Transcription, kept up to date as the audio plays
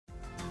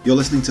You're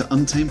listening to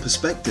Untamed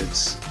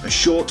Perspectives, a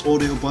short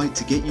audio bite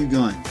to get you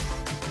going.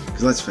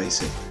 Because let's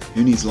face it,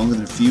 who needs longer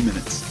than a few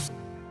minutes?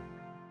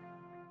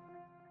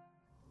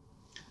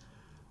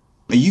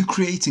 Are you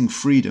creating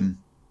freedom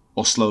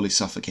or slowly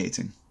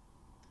suffocating?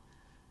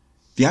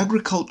 The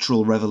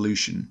agricultural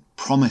revolution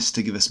promised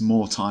to give us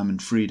more time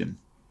and freedom.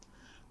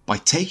 By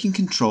taking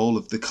control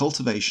of the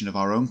cultivation of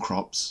our own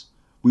crops,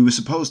 we were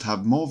supposed to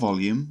have more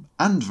volume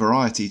and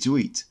variety to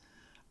eat,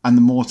 and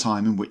the more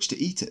time in which to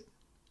eat it.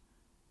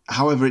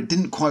 However, it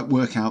didn't quite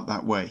work out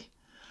that way.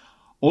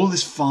 All of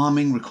this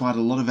farming required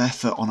a lot of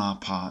effort on our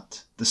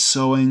part. The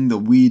sowing, the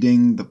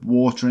weeding, the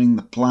watering,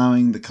 the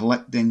ploughing, the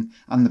collecting,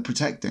 and the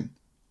protecting.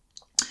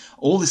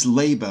 All this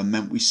labour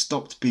meant we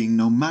stopped being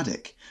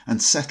nomadic and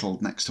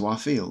settled next to our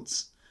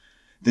fields.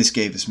 This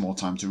gave us more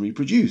time to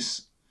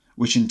reproduce,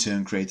 which in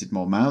turn created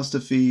more mouths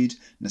to feed,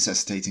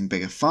 necessitating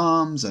bigger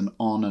farms, and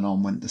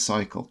on went the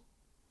cycle.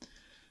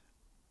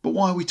 But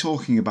why are we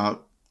talking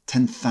about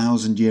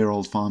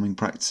 10,000-year-old farming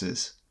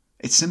practices?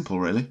 It's simple,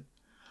 really.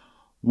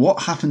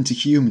 What happened to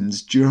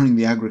humans during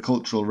the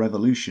agricultural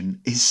revolution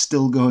is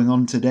still going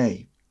on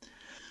today.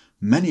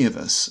 Many of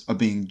us are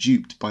being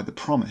duped by the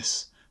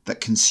promise that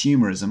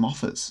consumerism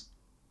offers.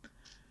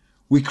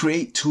 We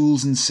create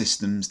tools and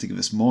systems to give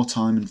us more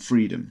time and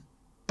freedom,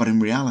 but in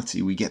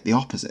reality we get the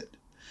opposite.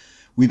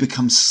 We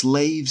become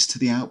slaves to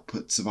the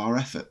outputs of our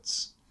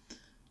efforts.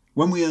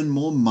 When we earn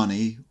more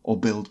money or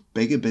build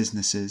bigger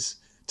businesses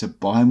to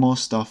buy more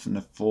stuff and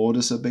afford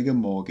us a bigger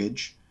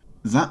mortgage,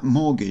 that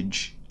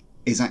mortgage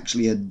is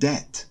actually a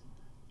debt,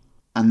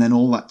 and then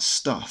all that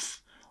stuff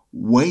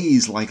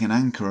weighs like an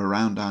anchor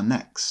around our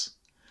necks.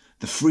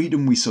 The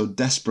freedom we so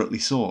desperately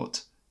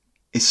sought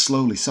is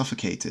slowly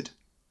suffocated.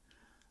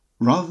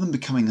 Rather than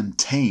becoming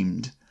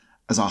untamed,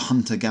 as our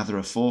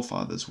hunter-gatherer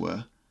forefathers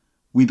were,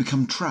 we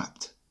become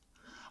trapped.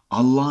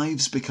 Our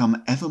lives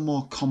become ever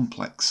more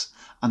complex,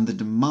 and the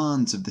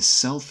demands of this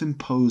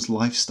self-imposed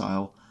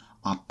lifestyle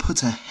are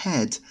put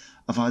ahead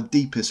of our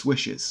deepest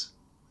wishes.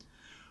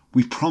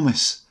 We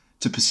promise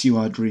to pursue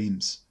our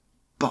dreams,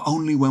 but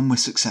only when we're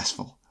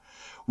successful.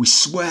 We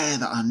swear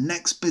that our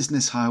next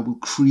business hire will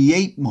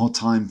create more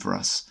time for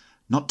us,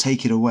 not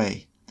take it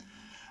away.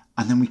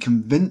 And then we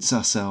convince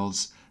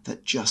ourselves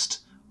that just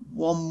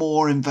one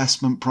more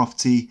investment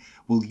property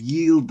will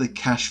yield the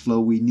cash flow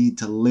we need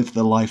to live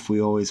the life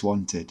we always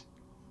wanted.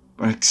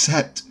 But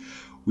except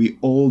we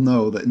all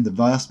know that in the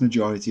vast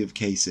majority of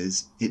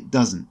cases, it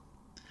doesn't.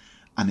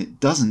 And it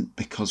doesn't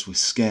because we're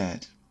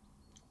scared.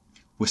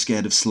 We're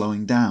scared of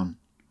slowing down.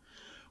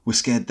 We're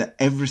scared that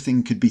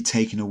everything could be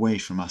taken away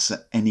from us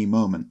at any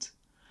moment.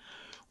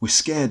 We're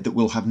scared that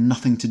we'll have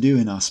nothing to do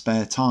in our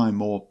spare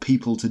time or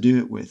people to do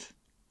it with.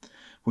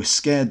 We're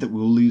scared that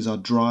we'll lose our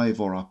drive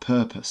or our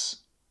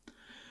purpose.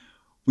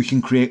 We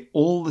can create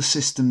all the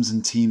systems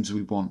and teams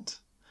we want,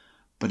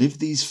 but if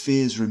these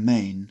fears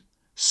remain,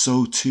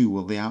 so too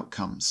will the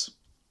outcomes.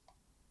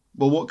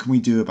 Well, what can we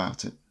do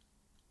about it?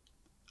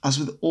 As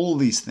with all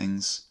these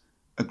things,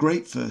 a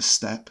great first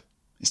step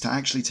is to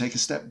actually take a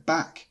step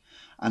back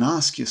and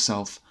ask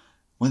yourself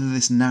whether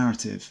this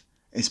narrative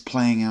is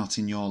playing out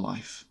in your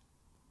life.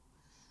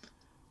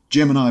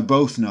 Jim and I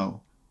both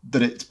know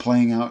that it's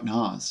playing out in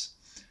ours,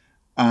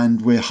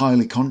 and we're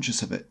highly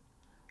conscious of it.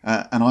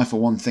 And I, for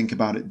one, think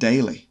about it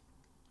daily.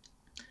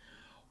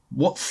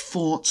 What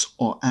thoughts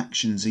or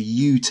actions are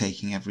you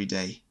taking every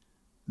day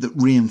that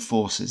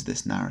reinforces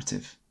this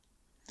narrative?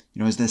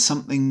 Is there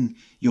something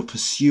you're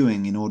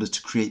pursuing in order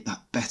to create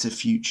that better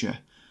future,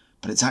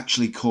 but it's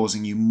actually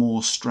causing you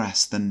more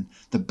stress than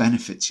the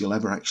benefits you'll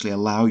ever actually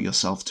allow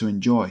yourself to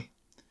enjoy?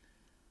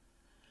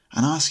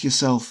 And ask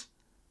yourself,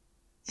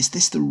 is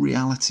this the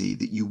reality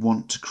that you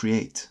want to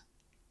create?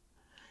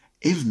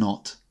 If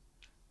not,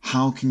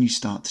 how can you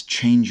start to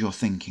change your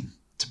thinking,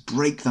 to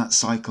break that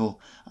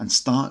cycle and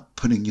start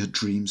putting your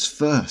dreams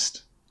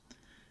first?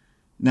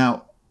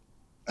 Now,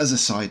 as a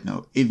side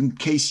note, in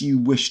case you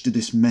wish to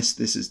dismiss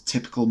this as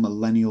typical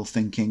millennial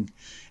thinking,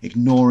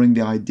 ignoring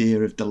the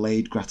idea of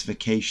delayed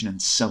gratification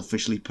and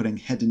selfishly putting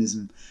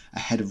hedonism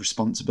ahead of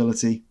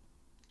responsibility,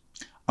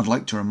 I'd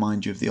like to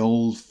remind you of the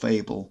old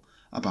fable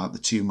about the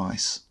two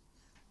mice.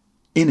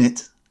 In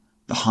it,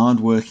 the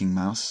hard-working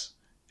mouse,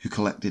 who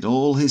collected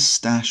all his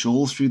stash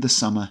all through the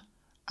summer,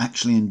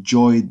 actually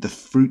enjoyed the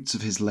fruits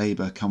of his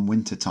labour come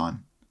winter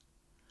time.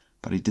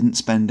 But he didn't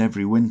spend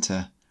every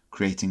winter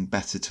creating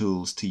better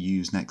tools to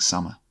use next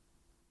summer.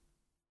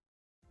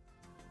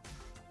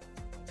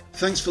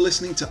 Thanks for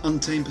listening to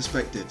Untamed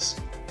Perspectives.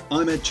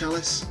 I'm Ed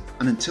Chalice,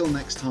 and until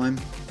next time,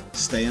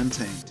 stay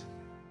untamed.